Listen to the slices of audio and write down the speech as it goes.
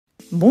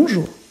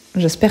Bonjour,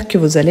 j'espère que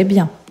vous allez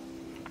bien.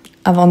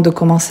 Avant de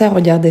commencer à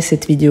regarder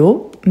cette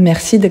vidéo,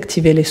 merci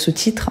d'activer les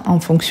sous-titres en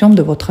fonction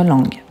de votre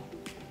langue.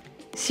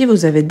 Si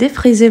vous avez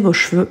défrisé vos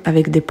cheveux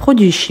avec des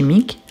produits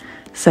chimiques,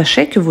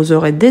 sachez que vous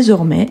aurez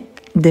désormais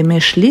des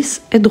mèches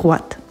lisses et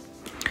droites.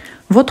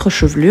 Votre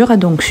chevelure a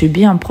donc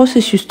subi un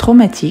processus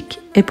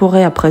traumatique et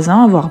pourrait à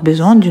présent avoir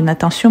besoin d'une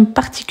attention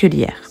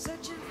particulière.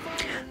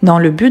 Dans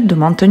le but de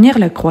maintenir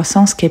la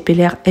croissance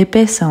capillaire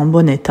épaisse et en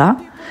bon état,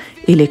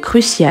 il est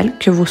crucial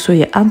que vous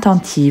soyez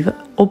attentive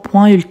aux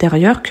points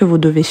ultérieurs que vous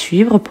devez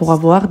suivre pour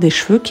avoir des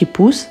cheveux qui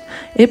poussent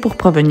et pour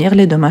prévenir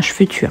les dommages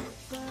futurs.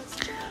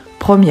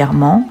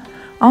 Premièrement,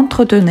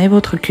 entretenez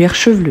votre cuir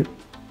chevelu.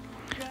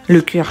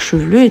 Le cuir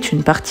chevelu est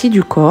une partie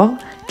du corps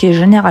qui est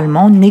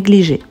généralement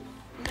négligée.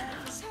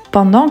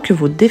 Pendant que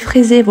vous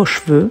défrisez vos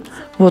cheveux,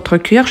 votre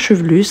cuir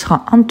chevelu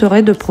sera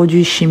entouré de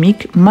produits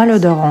chimiques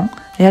malodorants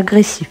et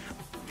agressifs.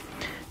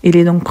 Il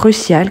est donc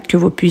crucial que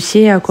vous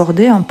puissiez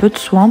accorder un peu de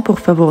soin pour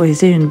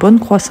favoriser une bonne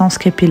croissance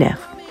capillaire.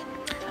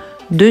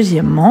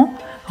 Deuxièmement,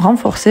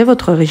 renforcez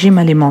votre régime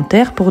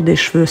alimentaire pour des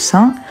cheveux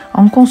sains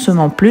en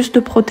consommant plus de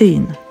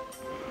protéines.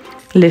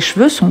 Les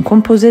cheveux sont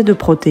composés de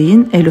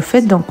protéines et le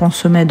fait d'en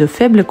consommer de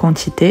faibles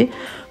quantités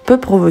peut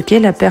provoquer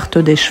la perte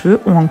des cheveux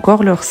ou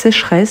encore leur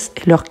sécheresse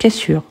et leur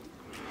cassure.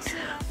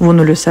 Vous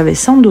ne le savez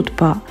sans doute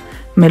pas,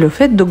 mais le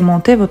fait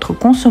d'augmenter votre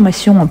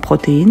consommation en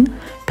protéines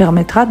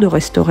permettra de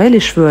restaurer les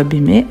cheveux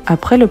abîmés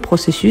après le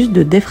processus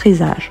de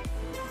défrisage.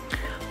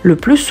 Le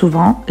plus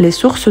souvent, les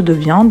sources de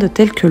viande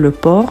telles que le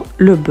porc,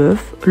 le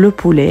bœuf, le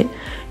poulet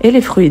et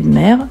les fruits de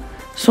mer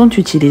sont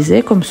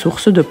utilisées comme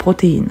source de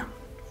protéines.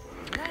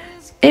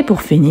 Et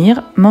pour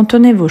finir,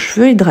 maintenez vos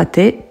cheveux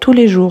hydratés tous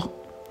les jours.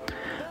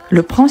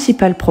 Le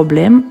principal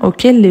problème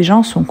auquel les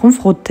gens sont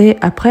confrontés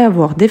après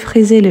avoir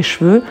défrisé les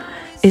cheveux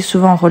est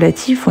souvent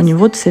relatif au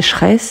niveau de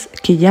sécheresse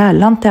qu'il y a à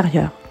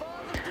l'intérieur.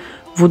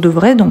 Vous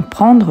devrez donc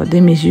prendre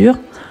des mesures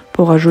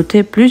pour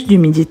ajouter plus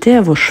d'humidité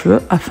à vos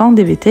cheveux afin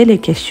d'éviter les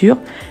cassures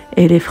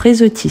et les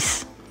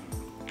frisotisses.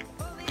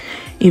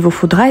 Il vous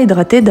faudra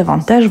hydrater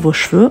davantage vos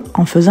cheveux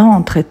en faisant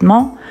un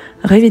traitement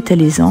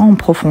revitalisant en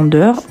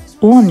profondeur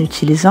ou en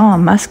utilisant un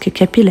masque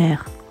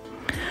capillaire.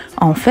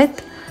 En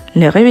fait,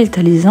 les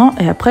revitalisants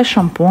et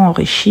après-shampoings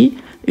enrichis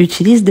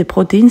utilisent des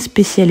protéines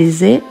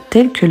spécialisées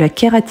telles que la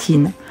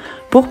kératine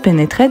pour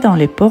pénétrer dans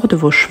les pores de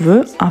vos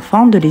cheveux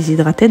afin de les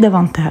hydrater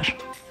davantage.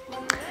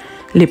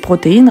 Les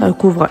protéines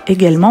recouvrent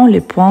également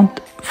les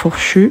pointes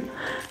fourchues,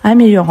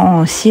 améliorant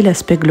ainsi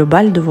l'aspect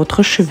global de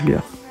votre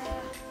chevelure.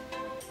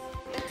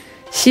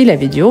 Si la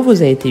vidéo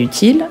vous a été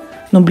utile,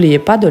 n'oubliez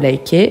pas de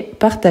liker,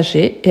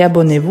 partager et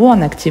abonnez-vous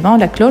en activant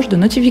la cloche de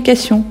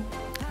notification.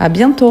 À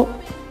bientôt!